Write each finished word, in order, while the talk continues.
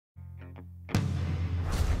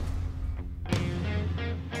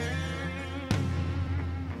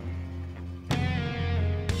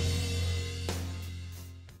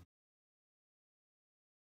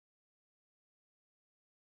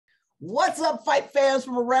What's up, fight fans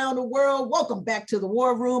from around the world? Welcome back to the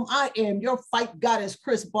WAAR Room. I am your fight goddess,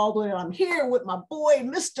 Chris Baldwin, and I'm here with my boy,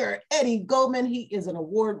 Mr. Eddie Goldman. He is an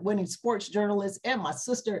award-winning sports journalist, and my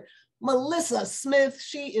sister, Malissa Smith.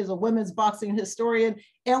 She is a women's boxing historian,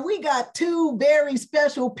 and we got two very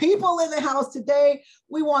special people in the house today.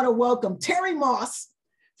 We want to welcome Terri Moss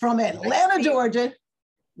from Atlanta, Georgia.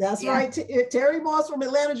 That's right, Terri Moss from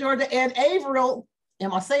Atlanta, Georgia, and Avril,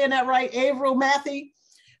 am I saying that right? Avril Mathie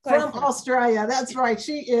from Australia. That's right.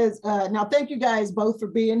 She is, now thank you guys both for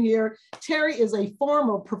being here. Terri is a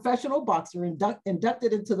former professional boxer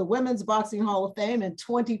inducted into the Women's Boxing Hall of Fame in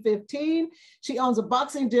 2015. She owns a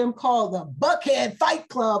boxing gym called the Buckhead Fight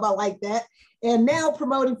Club. I like that. And now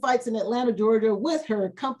promoting fights in Atlanta, Georgia with her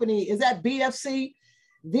company. Is that BFC,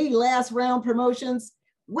 The Last Round Promotions?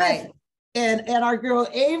 With, right. And our girl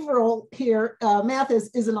Avril here, Mathis,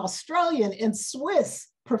 is an Australian and Swiss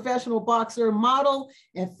professional boxer, model,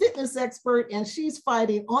 and fitness expert, and she's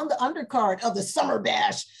fighting on the undercard of the Summer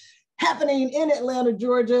Bash happening in Atlanta,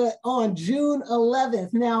 Georgia on June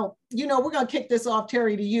 11th. Now, you know, we're going to kick this off,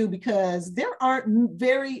 Terri, to you because there aren't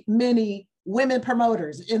very many women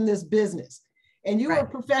promoters in this business. And you are a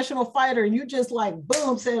professional fighter, and you just like,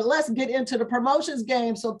 boom, said, let's get into the promotions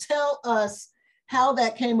game. So tell us how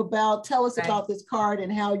that came about. Tell us about this card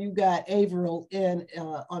and how you got Avril in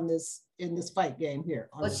in this fight game here.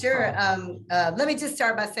 Well, sure. Let me just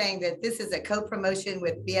start by saying that this is a co-promotion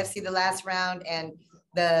with BFC The Last Round and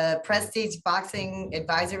the Prestige Boxing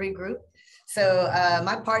Advisory Group. So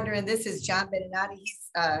my partner in this is John Beninati. He's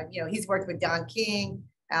he's worked with Don King,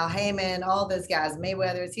 Al Heyman, all those guys,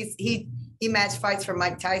 Mayweather's. He matched fights for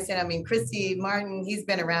Mike Tyson. I mean, Christy Martin, he's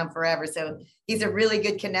been around forever. So he's a really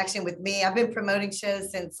good connection with me. I've been promoting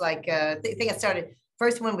shows since like, I think I started,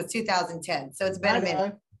 first one was 2010. So it's been a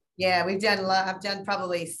minute. Yeah, we've done a lot. I've done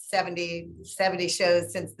probably 70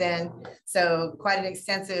 shows since then. So quite an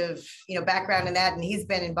extensive, background in that. And he's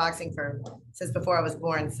been in boxing since before I was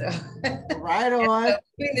born. So right on. So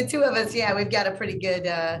between the two of us, yeah, we've got a pretty good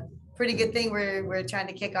thing we're trying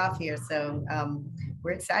to kick off here. So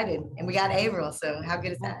we're excited, and we got Avril. So how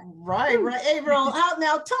good is that? Right. Avril,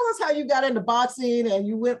 now tell us how you got into boxing, and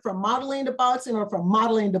you went from modeling to boxing, or from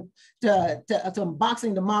modeling to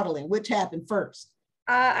boxing to modeling. Which happened first?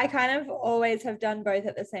 I kind of always have done both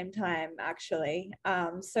at the same time, actually.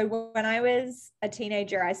 So when I was a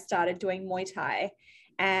teenager, I started doing Muay Thai,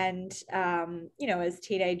 and as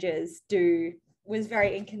teenagers do, was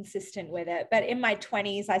very inconsistent with it. But in my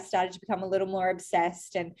 20s, I started to become a little more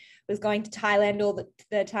obsessed and was going to Thailand all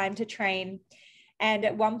the time to train. And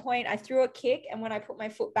at one point I threw a kick, and when I put my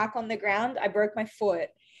foot back on the ground, I broke my foot.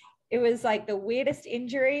 It was like the weirdest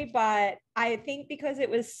injury, but I think because it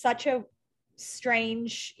was such a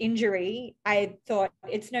strange injury, I thought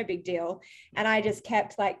it's no big deal. And I just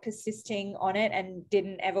kept like persisting on it and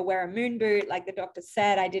didn't ever wear a moon boot. Like the doctor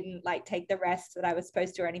said, I didn't like take the rest that I was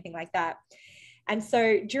supposed to or anything like that. And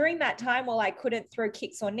so during that time, while I couldn't throw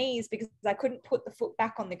kicks or knees because I couldn't put the foot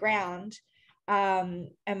back on the ground, and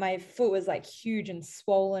my foot was like huge and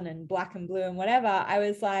swollen and black and blue and whatever, I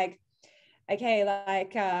was like, okay,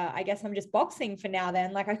 like, I guess I'm just boxing for now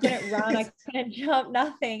then. Like I couldn't run, I couldn't jump,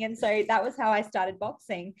 nothing. And so that was how I started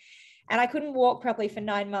boxing. And I couldn't walk properly for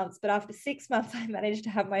 9 months, but after 6 months, I managed to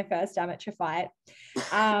have my first amateur fight.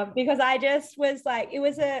 Because I just was like, it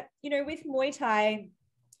was with Muay Thai,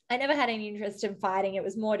 I never had any interest in fighting. It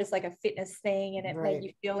was more just like a fitness thing, and it made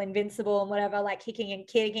you feel invincible and whatever, like kicking and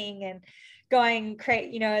kicking and going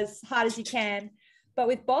as hard as you can. But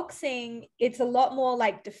with boxing, it's a lot more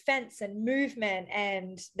like defense and movement,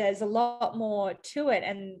 and there's a lot more to it.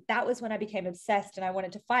 And that was when I became obsessed, and I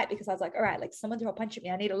wanted to fight because I was like, all right, like someone threw a punch at me,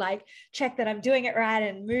 I need to like check that I'm doing it right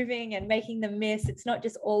and moving and making them miss. It's not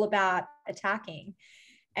just all about attacking.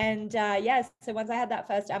 And so once I had that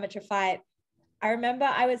first amateur fight, I remember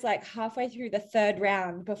I was like halfway through the third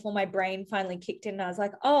round before my brain finally kicked in. And I was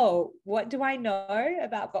like, oh, what do I know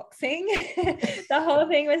about boxing? The whole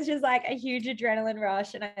thing was just like a huge adrenaline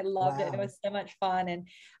rush, and I loved it. It was so much fun. And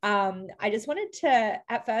I just wanted to,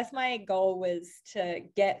 at first my goal was to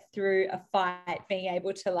get through a fight, being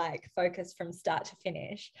able to like focus from start to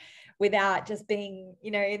finish without just being,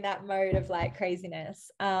 in that mode of like craziness.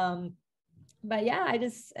 But yeah, I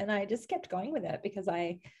just kept going with it because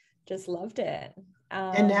I just loved it.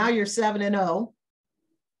 And now you're 7-0.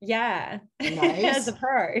 Yeah. Nice. As a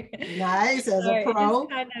pro. Nice. As a pro.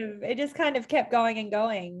 It just kind of kept going and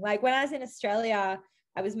going. Like when I was in Australia,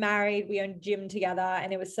 I was married, we owned a gym together,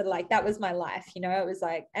 and it was sort of like, that was my life, it was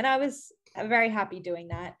like, and I was very happy doing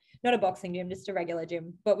that. not a boxing gym, just a regular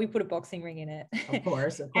gym, but we put a boxing ring in it. Of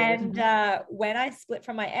course, of course. And when I split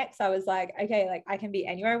from my ex, I was like, okay, like I can be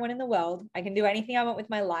anywhere I want in the world. I can do anything I want with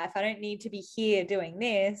my life. I don't need to be here doing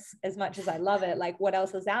this as much as I love it. Like what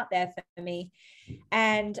else is out there for me?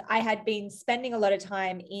 And I had been spending a lot of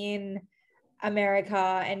time in America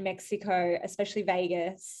and Mexico, especially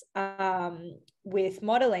Vegas, with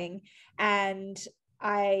modeling. And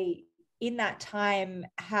I, in that time,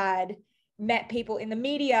 had met people in the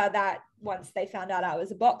media that once they found out I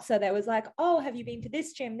was a boxer, they was like, oh, have you been to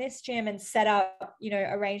this gym, and set up, you know,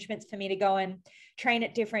 arrangements for me to go and train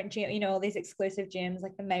at different gym, you know, all these exclusive gyms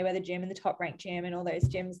like the Mayweather gym and the Top Rank gym and all those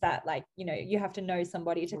gyms that, like, you know, you have to know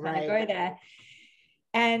somebody to kind of go there.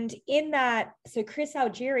 And in that, so Chris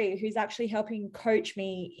Algieri, who's actually helping coach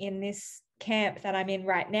me in this camp that I'm in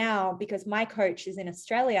right now, because my coach is in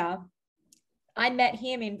Australia, I met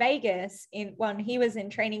him in Vegas when he was in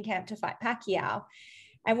training camp to fight Pacquiao.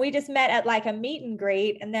 And we just met at like a meet and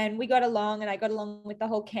greet. And then we got along and I got along with the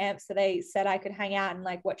whole camp. So they said I could hang out and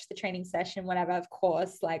like watch the training session, whatever. Of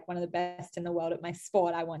course, like one of the best in the world at my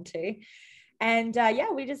sport, I want to. And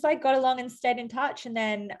yeah, we just like got along and stayed in touch. And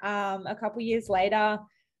then a couple years later,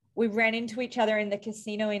 we ran into each other in the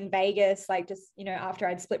casino in Vegas, like just, you know, after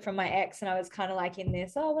I'd split from my ex and I was kind of like in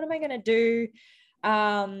this, oh, what am I going to do?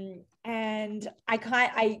 And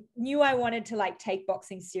I knew I wanted to like take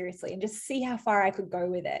boxing seriously and just see how far I could go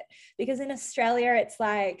with it. Because in Australia, it's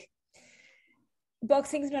like,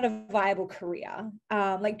 boxing is not a viable career.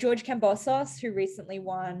 Like George Kambosos, who recently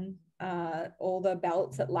won all the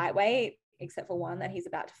belts at lightweight, except for one that he's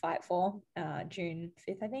about to fight for June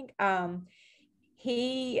 5th, I think.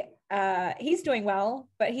 He's doing well,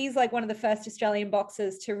 but he's like one of the first Australian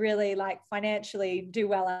boxers to really like financially do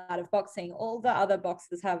well out of boxing. All the other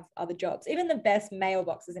boxers have other jobs, even the best male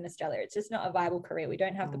boxers in Australia. It's just not a viable career. We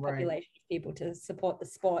don't have the population of people to support the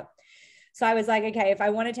sport. So I was like, okay, if I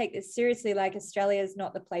want to take this seriously, like Australia is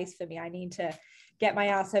not the place for me. I need to get my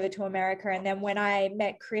ass over to America. And then when I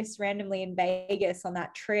met Chris randomly in Vegas on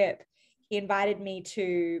that trip, he invited me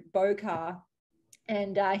to Boca.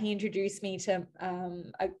 And he introduced me to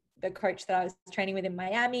the coach that I was training with in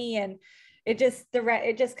Miami, and it just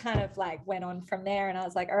kind of like went on from there. And I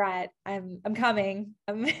was like, all right, I'm coming,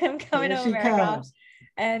 I'm coming to America.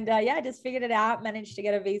 And yeah, I just figured it out, managed to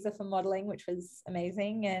get a visa for modeling, which was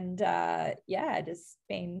amazing. And yeah, just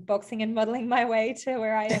been boxing and modeling my way to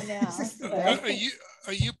where I am now. So.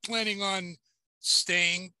 Are you planning on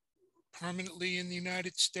staying permanently in the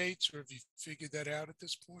United States, or have you figured that out at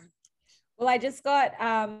this point? Well, I just got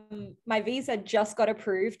my visa just got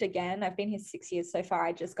approved again. I've been here 6 years so far.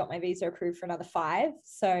 I just got my visa approved for another 5.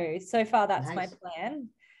 So far that's nice. My plan.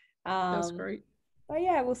 That's great. But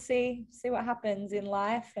yeah, we'll see what happens in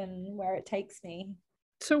life and where it takes me.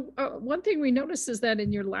 So one thing we noticed is that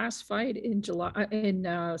in your last fight in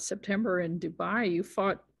September in Dubai, you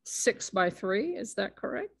fought 6x3. Is that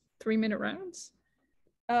correct? 3-minute rounds?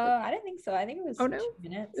 I don't think so. I think it was 2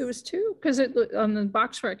 minutes. It was 2, because on the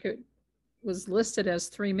box record was listed as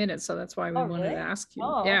 3 minutes, so that's why we wanted to ask you.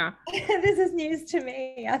 Oh. Yeah. This is news to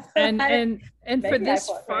me. And for this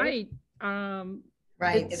fight,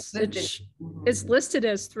 right, it's listed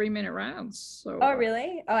as 3-minute rounds. So. Oh,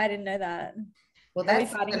 really? Oh, I didn't know that. Well,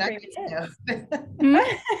 that's something I need to know.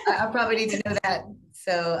 I probably need to know that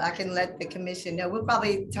so I can let the commission know. We'll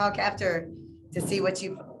probably talk after to see what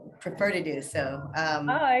you prefer to do. So.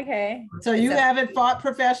 Oh, okay. So you haven't fought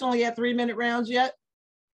professionally at 3-minute rounds yet?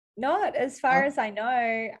 Not as far as I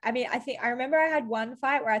know. I mean, I remember I had one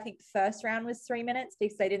fight where I think the first round was 3 minutes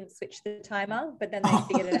because they didn't switch the timer, but then they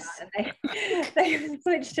figured it out and they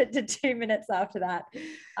switched it to 2 minutes after that.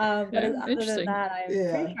 But other than that, I'm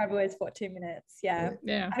pretty sure I've always fought 2 minutes. Yeah.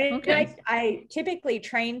 Yeah. I mean, I typically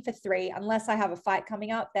train for 3 unless I have a fight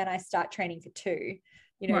coming up, then I start training for 2,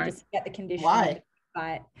 you know, just to get the conditioning. Why?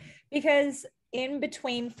 Fight. Because in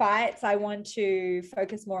between fights, I want to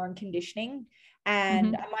focus more on conditioning.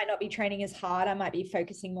 And I might not be training as hard. I might be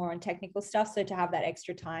focusing more on technical stuff. So to have that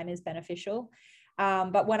extra time is beneficial.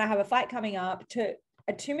 But when I have a fight coming up,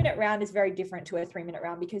 a 2-minute round is very different to a 3-minute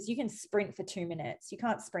round because you can sprint for 2 minutes. You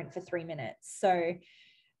can't sprint for 3 minutes. So,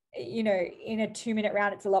 you know, in a 2-minute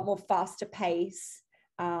round, it's a lot more faster pace,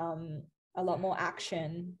 a lot more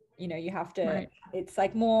action. You know, you have to, it's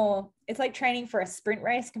like training for a sprint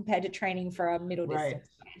race compared to training for a middle distance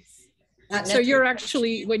race. So you're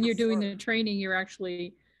actually, when you're doing the training, you're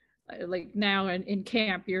actually like now in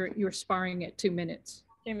camp, you're sparring at 2 minutes.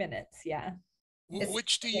 2 minutes, yeah.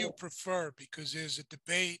 Which do you prefer? Because there's a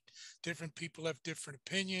debate. Different people have different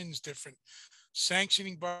opinions. Different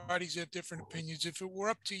sanctioning bodies have different opinions. If it were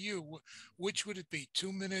up to you, which would it be?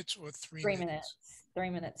 2 minutes or 3 minutes? 3 minutes. 3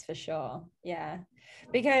 minutes for sure. Yeah,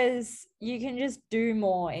 because you can just do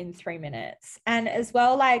more in 3 minutes. And as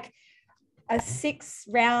well, like a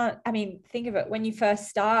 6-round, I mean, think of it, when you first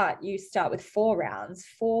start, you start with 4 rounds,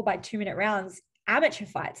 4 by 2-minute rounds. Amateur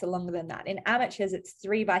fights are longer than that. In amateurs, it's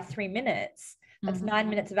 3 by 3 minutes. That's 9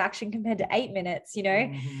 minutes of action compared to 8 minutes, you know.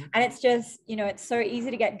 And it's just, you know, it's so easy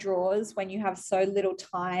to get draws when you have so little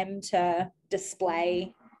time to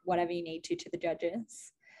display whatever you need to the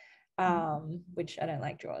judges. Which I don't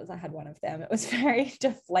like draws. I had one of them. It was very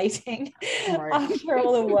deflating after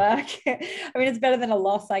all the work. I mean, it's better than a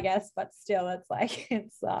loss, I guess, but still, it's like,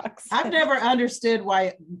 it sucks. I've never understood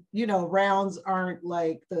why, you know, rounds aren't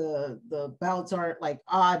like the bouts aren't like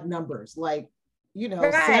odd numbers, like, you know,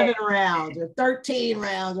 7 rounds or 13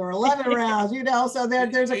 rounds or 11 rounds, you know, so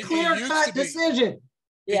there's a clear cut decision.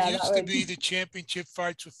 It used to be the championship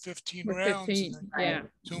fights with 15 rounds. 15, yeah.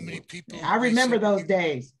 Too many people. I remember those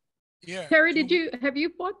days. Yeah. Terry, have you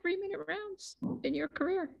fought 3-minute rounds in your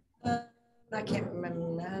career? I can't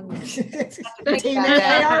remember. 15 minute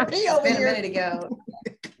ARP over Been a here. minute ago.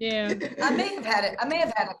 Yeah. I may have had it. I may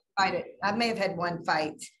have had a fight. I may have had one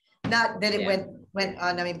fight. Not that it went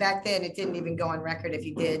on. I mean, back then it didn't even go on record if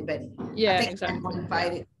you did, but Yeah, I think exactly. I had one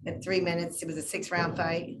fight at 3 minutes. It was a 6-round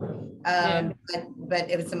fight. But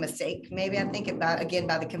it was a mistake, maybe, I think, by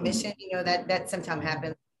the commission, you know, that sometimes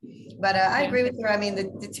happens. But I agree with her. I mean, the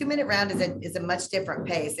 2-minute round is a much different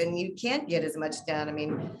pace, and you can't get as much done. I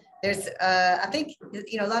mean, there's, I think,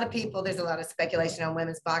 you know, a lot of people, there's a lot of speculation on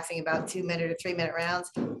women's boxing about 2-minute or 3-minute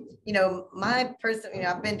rounds. You know, you know,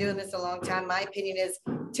 I've been doing this a long time. My opinion is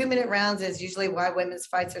 2-minute rounds is usually why women's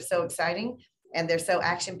fights are so exciting and they're so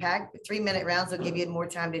action packed. 3-minute rounds will give you more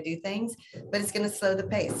time to do things, but it's going to slow the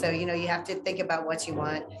pace. So, you know, you have to think about what you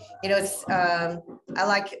want. You know, it's, I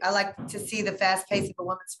like to see the fast pace of a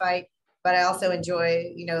women's fight, but I also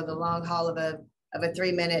enjoy, you know, the long haul of a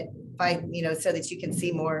 3-minute fight, you know, so that you can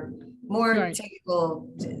see more technical,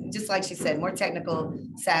 just like she said, more technical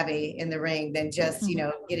savvy in the ring than just, you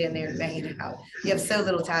know, get in there and bang it out. You have so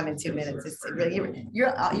little time in 2 minutes. It's really,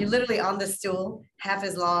 you're literally on the stool half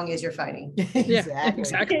as long as you're fighting.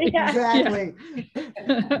 Exactly.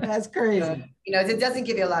 That's crazy. You know, it doesn't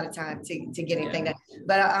give you a lot of time to get anything done.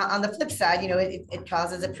 But on the flip side, you know, it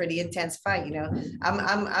causes a pretty intense fight. You know,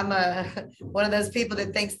 I'm one of those people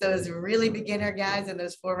that thinks those really beginner guys in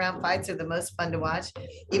those 4-round fights are the most fun to watch,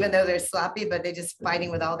 even though they're sloppy, but they're just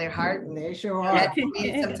fighting with all their heart. And they sure are. That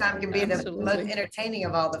sometimes can be the most entertaining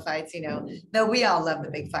of all the fights. You know, though we all love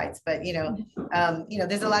the big fights, but you know,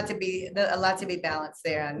 there's a lot to be balanced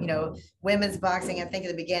there. And you know, women's boxing, I think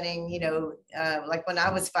at the beginning, you know, like when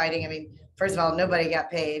I was fighting, I mean, first of all, nobody got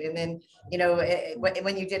paid. And then, you know,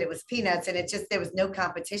 when you did, it was peanuts, and there was no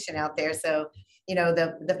competition out there. So, you know,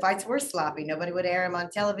 the fights were sloppy. Nobody would air them on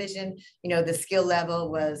television. You know, the skill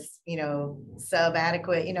level was, you know,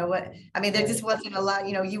 sub-adequate. You know what? I mean, there just wasn't a lot,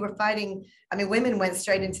 you know, you were fighting. I mean, women went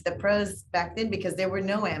straight into the pros back then because there were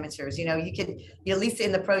no amateurs. You know, you at least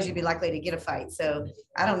in the pros, you'd be likely to get a fight. So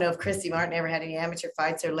I don't know if Christy Martin ever had any amateur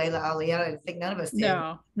fights or Layla Ali. I think none of us did.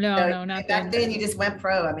 No, not back then. You just went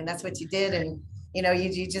pro. I mean, that's what you did. And you know,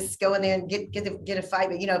 you just go in there and get a fight.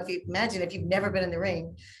 But you know, if you've never been in the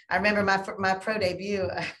ring, I remember my pro debut.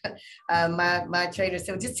 My trainer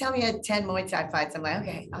said, "Just tell me you had 10 Muay Thai fights." I'm like,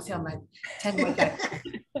 "Okay, I'll tell my 10 Muay Thai."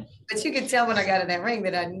 But you could tell when I got in that ring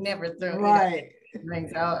that I never threw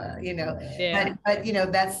rings out. You know, but you know,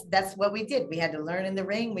 that's what we did. We had to learn in the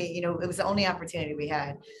ring. You know, it was the only opportunity we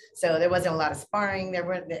had. So there wasn't a lot of sparring. There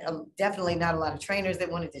weren't definitely not a lot of trainers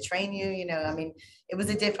that wanted to train you. You know, I mean, it was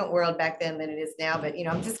a different world back then than it is now. But you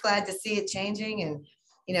know, I'm just glad to see it changing. And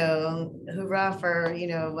you know, hoorah for, you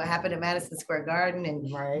know, what happened at Madison Square Garden. And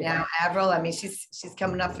now Avril, I mean, she's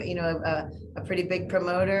coming up, you know, a pretty big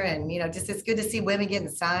promoter. And, you know, just it's good to see women getting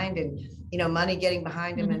signed and, you know, money getting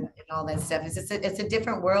behind them and all that stuff. It's just it's a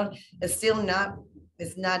different world. It's still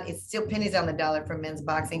pennies on the dollar for men's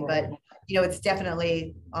boxing, but, you know, it's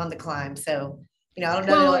definitely on the climb. So, you know, I don't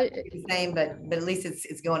know if it's the same, but at least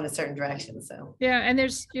it's going in a certain direction. So yeah, and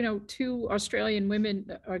there's, you know, 2 Australian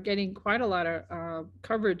women are getting quite a lot of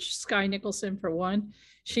coverage. Sky Nicholson, for one,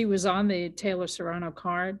 she was on the Taylor Serrano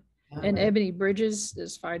card, and Ebony Bridges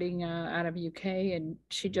is fighting out of UK, and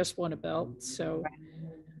she just won a belt. So,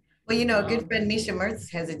 well, you know, a good friend Misha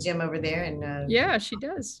Mertz has a gym over there, and yeah, she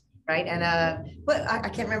does. Right, and but I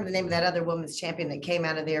can't remember the name of that other women's champion that came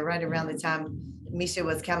out of there right around the time Misha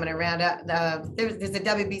was coming around. There's a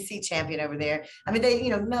WBC champion over there. I mean, they, you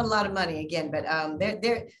know, not a lot of money again, but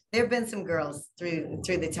there have been some girls through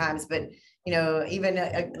the times. But you know, even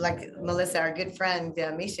like Melissa, our good friend,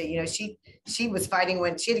 Misha, you know, she was fighting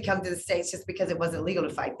when she had to come to the States just because it wasn't legal to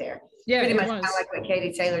fight there. Yeah, pretty it much was. kind of like what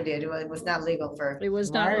Katie Taylor did. It was not legal for. It was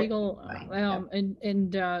not legal. Right.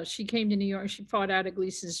 And she came to New York. She fought out of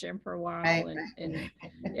Gleason's gym for a while, Right. and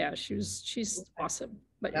yeah, she's awesome.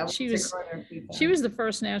 But That she was was the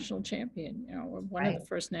first national champion, you know, or one of the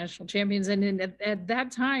first national champions. And at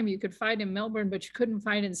that time, you could fight in Melbourne, but you couldn't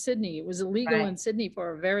fight in Sydney. It was illegal in Sydney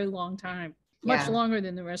for a very long time, much longer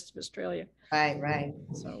than the rest of Australia. Right.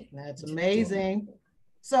 So that's amazing.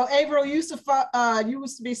 So Avril, you used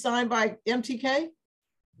to be signed by MTK,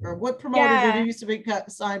 or what promoter did you used to be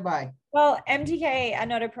signed by? Well, MTK are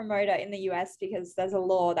not a promoter in the US because there's a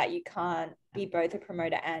law that you can't be both a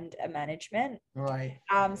promoter and a management. Right.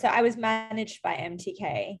 So I was managed by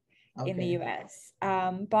MTK in the US,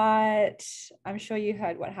 but I'm sure you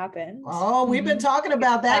heard what happened. Oh, we've been talking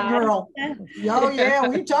about that, girl. Oh yeah,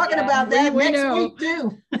 we're talking about that next week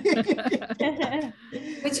too.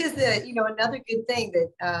 Which is another good thing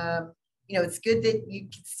that it's good that you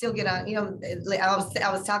can still get on.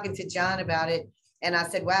 I was talking to John about it, and I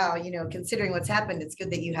said, wow, considering what's happened, it's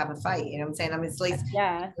good that you have a fight. You know what I'm saying? I mean, it's at least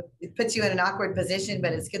it puts you in an awkward position,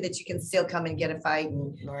 but it's good that you can still come and get a fight.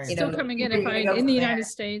 And, still come and get a fight in the United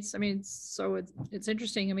States. I mean, so it's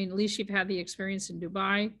interesting. I mean, at least you've had the experience in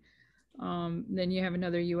Dubai. Then you have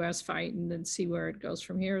another US fight and then see where it goes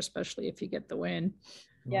from here, especially if you get the win.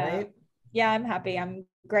 Yeah. Right? Yeah, I'm happy. I'm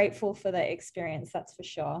grateful for the experience, that's for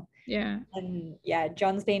sure. Yeah. And yeah,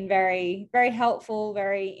 John's been very, very helpful,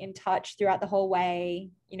 very in touch throughout the whole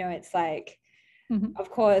way. It's like, of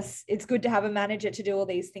course, it's good to have a manager to do all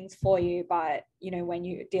these things for you, but when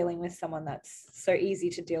you're dealing with someone that's so easy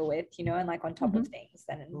to deal with, and like on top of things,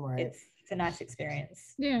 then it's a nice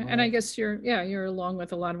experience. Yeah. And I guess you're along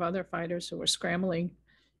with a lot of other fighters who are scrambling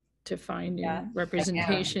to find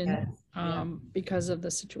representation because of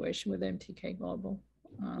the situation with MTK Global.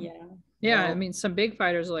 I mean, some big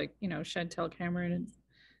fighters like Chantel Cameron and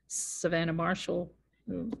Savannah Marshall,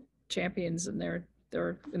 who champions, and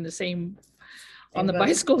they're in the same on the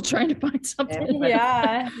bicycle trying to find something.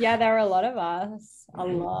 Yeah, there were a lot of us. A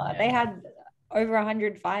lot. They had over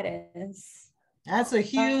 100 fighters. That's a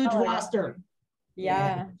huge roster.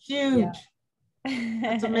 Yeah. Huge.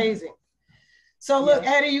 That's amazing. So look,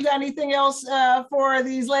 Eddie, you got anything else for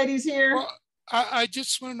these ladies here? Well, I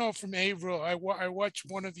just want to know from Avril, I watched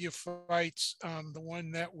one of your fights, the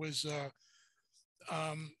one that was,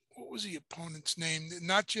 what was the opponent's name?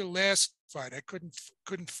 Not your last fight. I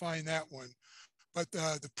couldn't find that one, but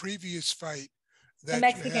the previous fight. That the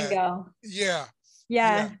Mexican girl.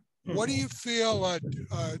 Yeah. What do you feel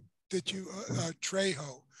that you,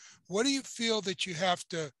 Trejo, what do you feel that you have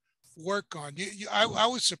to work on? I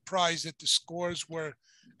was surprised that the scores were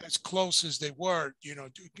as close as they were,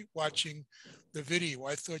 watching the video.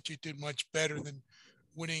 I thought you did much better than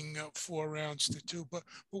winning 4 rounds to 2. But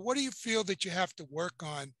what do you feel that you have to work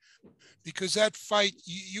on? Because that fight,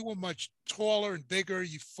 you were much taller and bigger.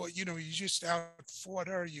 You fought, you just outfought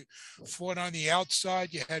her. You fought on the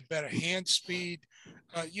outside. You had better hand speed.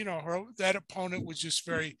 That opponent was just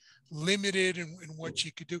very limited in what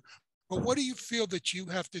she could do. But what do you feel that you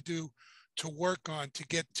have to do to work on to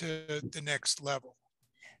get to the next level?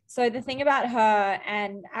 So the thing about her,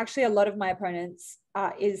 and actually a lot of my opponents,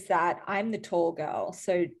 is that I'm the tall girl.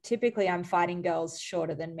 So typically I'm fighting girls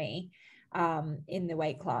shorter than me in the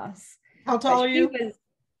weight class. How tall are you?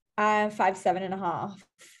 I'm 5'7.5".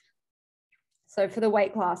 So for the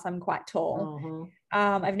weight class, I'm quite tall.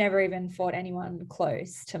 I've never even fought anyone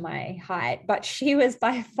close to my height, but she was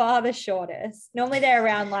by far the shortest. Normally they're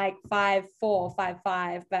around like 5'4",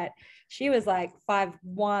 5'5", but she was like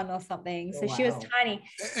 5'1" or something. So she was tiny.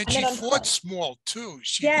 And she fought small too.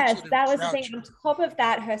 Yes, that was the thing. On top of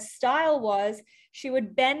that, her style was she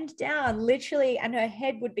would bend down literally and her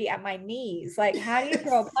head would be at my knees. Like, how do you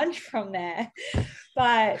throw a punch from there?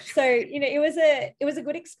 But so, it was a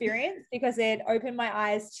good experience because it opened my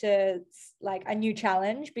eyes to like a new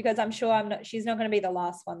challenge, because I'm sure she's not going to be the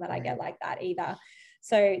last one that I get like that either.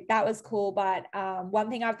 So that was cool. But one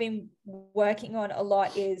thing I've been working on a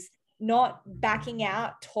lot is not backing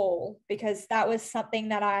out tall, because that was something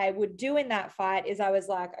that I would do in that fight. Is I was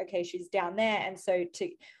like, okay, she's down there. And so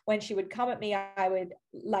when she would come at me, I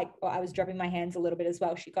was dropping my hands a little bit as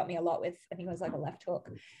well. She got me a lot with, I think it was like a left hook.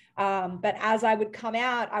 But as I would come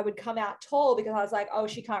out tall, because I was like, oh,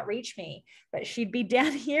 she can't reach me, but she'd be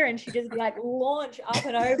down here and she'd just be like launch up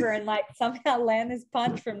and over and like somehow land this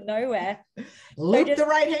punch from nowhere. Loop the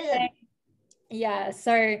right hand. Yeah,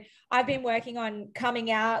 so I've been working on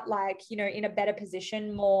coming out like, you know, in a better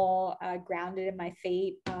position, more grounded in my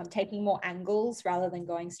feet, taking more angles rather than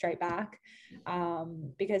going straight back.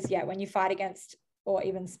 Because yeah, when you fight against or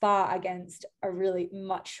even spar against a really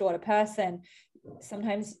much shorter person,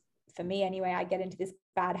 sometimes for me anyway, I get into this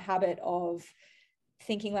bad habit of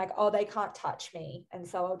thinking like, oh, they can't touch me. And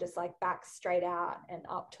so I'll just like back straight out and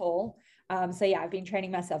up tall. So yeah, I've been training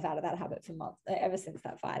myself out of that habit for months, ever since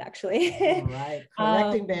that fight, actually. All right,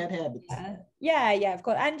 correcting bad habits. Yeah, of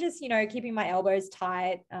course. And just, you know, keeping my elbows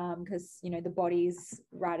tight, because, you know, the body's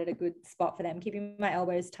right at a good spot for them, keeping my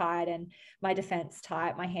elbows tight and my defense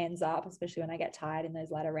tight, my hands up, especially when I get tired in those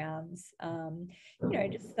latter rounds. You know,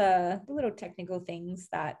 just the little technical things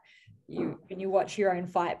that when you watch your own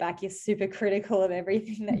fight back, you're super critical of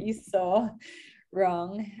everything that you saw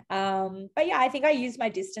wrong. But yeah, I think I used my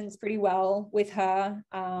distance pretty well with her.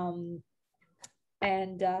 And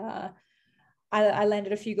I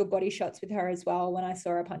landed a few good body shots with her as well. When I saw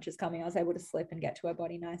her punches coming, I was able to slip and get to her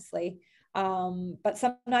body nicely. But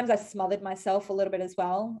sometimes I smothered myself a little bit as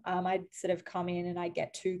well. I'd sort of come in and I'd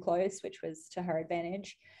get too close, which was to her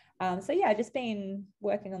advantage. So yeah, just been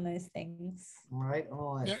working on those things. Right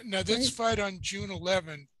on. Now this fight on June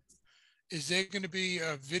 11th, is there going to be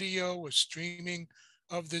a video or streaming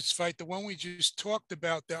of this fight? The one we just talked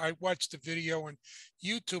about, that I watched the video on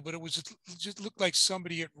YouTube, but it just looked like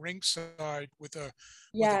somebody at ringside with a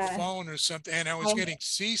phone or something, and I was getting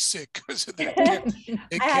seasick because of that.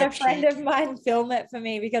 I had a friend of mine film it for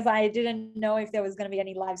me because I didn't know if there was going to be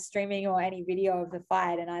any live streaming or any video of the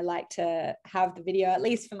fight, and I like to have the video at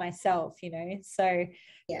least for myself, you know. So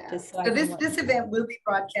yeah, so this event will be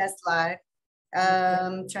broadcast live.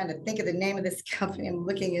 Trying to think of the name of this company. I'm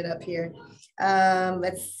looking it up here.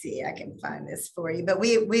 Let's see, I can find this for you. But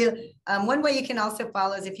we one way you can also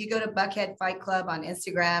follow is if you go to Buckhead Fight Club on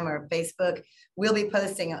Instagram or Facebook, we'll be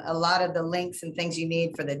posting a lot of the links and things you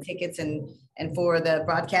need for the tickets and for the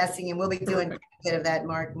broadcasting, and we'll be doing a bit of that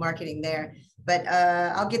marketing there. But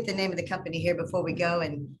I'll get the name of the company here before we go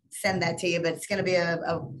and send that to you. But it's going to be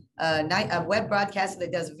a web broadcaster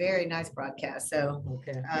that does very nice broadcasts. So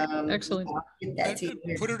excellent. I'll get that to you.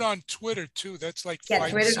 Put it on Twitter too. That's like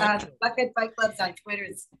Twitter. Buckhead Fight Club's on Twitter.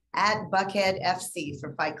 It's at Buckhead FC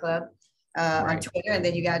for Fight Club on Twitter, and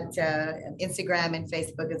then you got Instagram and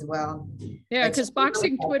Facebook as well. Yeah, because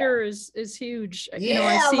boxing Twitter is huge. Yeah, you know,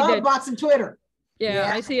 I see love boxing Twitter.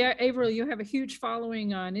 Yeah, I see, Avril, you have a huge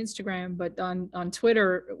following on Instagram, but on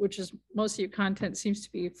Twitter, which is most of your content seems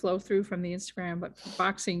to be flow through from the Instagram, but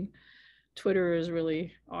boxing Twitter is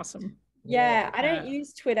really awesome. Yeah, I don't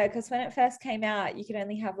use Twitter because when it first came out, you could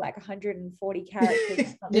only have like 140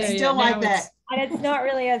 characters. It's still like that. And it's not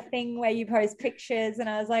really a thing where you post pictures. And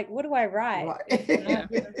I was like, what do I write? Yeah.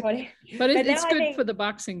 But it's good for the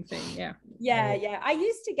boxing thing. Yeah. Yeah. I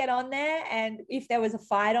used to get on there, and if there was a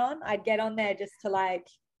fight on, I'd get on there just to like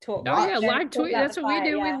talk. Oh yeah, live tweet. That's what we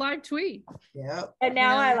do. Yeah. We live tweet. Yeah. And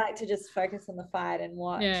now I like to just focus on the fight and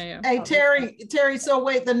watch. Yeah. Hey Terri. So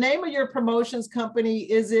wait, the name of your promotions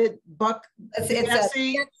company, is it It's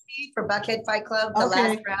BFC for Buckhead Fight Club, the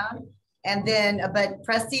last round, and then but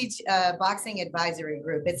Prestige Boxing Advisory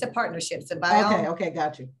Group. It's a partnership. So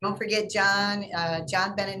got you. Don't forget John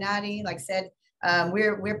Beninati. Like I said,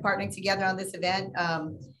 we're partnering together on this event.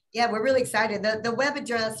 Yeah, we're really excited. The web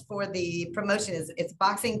address for the promotion is it's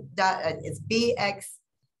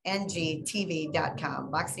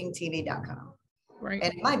bxngtv.com, boxingtv.com. Right.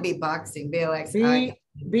 And it might be boxing, BOX. B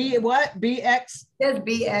what? BX? There's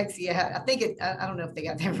BX, yeah. I think I don't know if they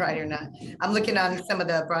got that right or not. I'm looking on some of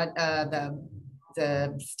the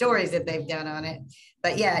stories that they've done on it.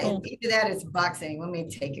 But yeah, either that is boxing. Let me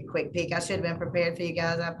take a quick peek. I should have been prepared for you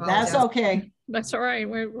guys. I apologize. That's okay. That's all right.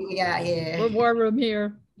 We're We're War Room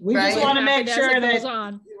here. We just want to make sure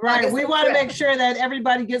that we want to make sure that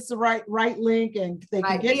everybody gets the right link and they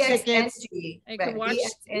can get tickets. They can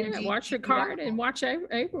watch your card and watch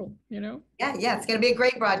April, you know. Yeah, it's going to be a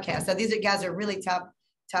great broadcast. So these guys are really top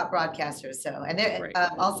broadcasters. So, and they're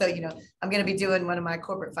also, you know, I'm going to be doing one of my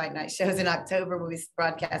corporate fight night shows in October. We'll be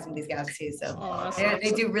broadcasting these guys too. So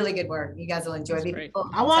they do really good work. You guys will enjoy it.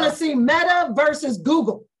 I want to see Meta versus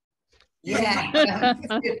Google. Yeah.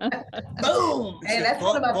 Boom. Hey, that's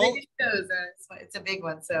one of my biggest shows. It's a big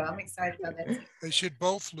one, so I'm excited about that. They should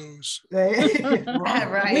both lose. Right.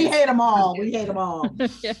 We hate them all.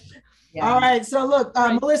 Yeah. All right. So look,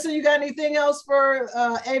 Melissa, you got anything else for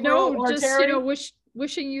Avril or just, Terri? You know,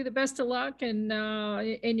 wishing you the best of luck and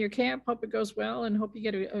in your camp. Hope it goes well, and hope you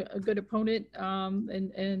get a good opponent.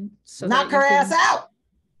 And so knock her ass out.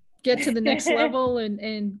 Get to the next level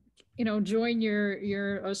and you know, join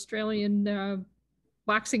your Australian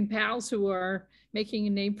boxing pals who are making a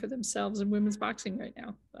name for themselves in women's boxing right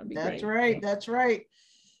now. That'd be That's great. right. That's right.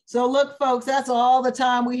 So look, folks, that's all the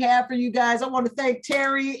time we have for you guys. I want to thank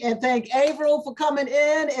Terri and thank Avril for coming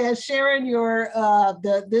in and sharing your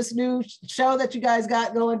this new show that you guys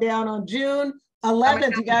got going down on June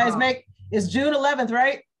 11th. You guys it's June 11th,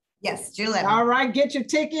 right? Yes, June 11th. All right, get your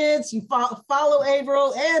tickets. You follow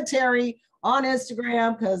Avril and Terri on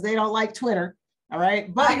Instagram because they don't like Twitter. All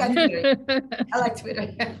right, but I like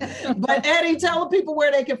Twitter. But Eddie, tell the people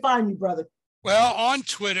where they can find you, brother. Well, on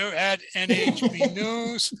Twitter at NHB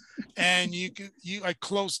News, and I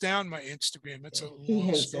closed down my Instagram. It's a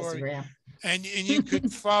long story. Instagram. And you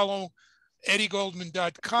could follow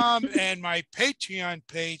eddiegoldman.com and my Patreon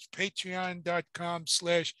page,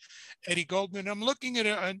 patreon.com/Eddie Goldman. I'm looking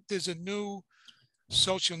at there's a new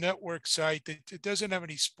social network site that it doesn't have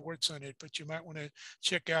any sports on it, but you might want to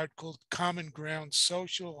check out, called Common Ground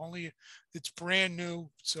Social. Only it's brand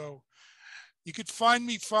new, so you could find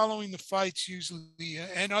me following the fights usually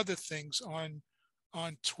and other things on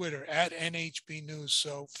Twitter at NHB News.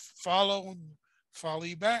 So follow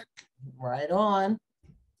you back. Right on.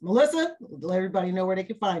 Melissa, let everybody know where they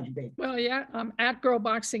can find you, baby. Well, yeah, I'm at Girl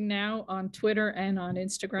Boxing Now on Twitter and on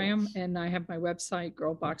Instagram, and I have my website,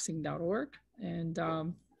 girlboxing.org. And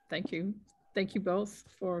thank you both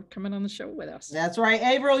for coming on the show with us. That's right.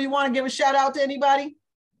 Avril, you want to give a shout out to anybody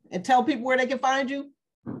and tell people where they can find you?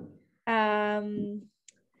 What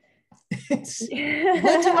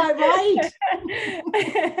do I write?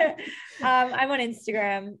 I'm on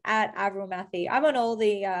Instagram at Avril Mathie. I'm on all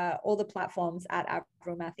the platforms at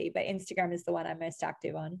Avril Mathie, but Instagram is the one I'm most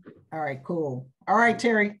active on. All right, cool. All right,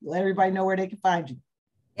 Terri, let everybody know where they can find you.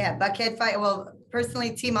 Yeah, Buckhead Fight. Well,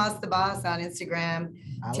 personally, T Moss the Boss on Instagram,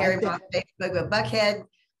 Terri Moss Facebook, but Buckhead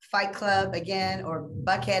Fight Club again, or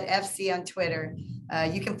Buckhead FC on Twitter.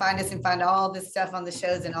 You can find us and find all this stuff on the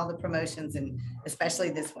shows and all the promotions, and especially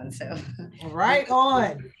this one. So right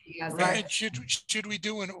on. Right. And should we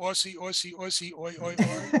do an Aussie, oi, oi, oi?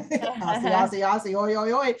 Aussie, oi,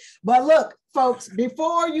 oi, oi. But look, folks,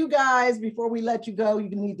 before we let you go, you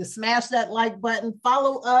need to smash that like button.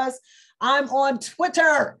 Follow us. I'm on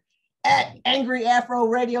Twitter at Angry Afro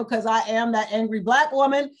Radio because I am that angry Black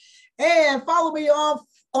woman. And follow me on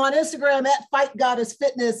Instagram at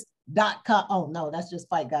FightGoddessFitness.com. Oh, no, that's just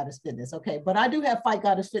Fight Goddess Fitness. Okay, but I do have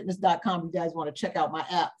FightGoddessFitness.com. You guys want to check out my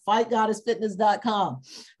app, FightGoddessFitness.com.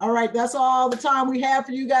 All right, that's all the time we have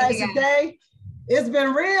for you guys today. It's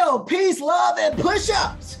been real. Peace, love, and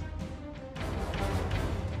push-ups.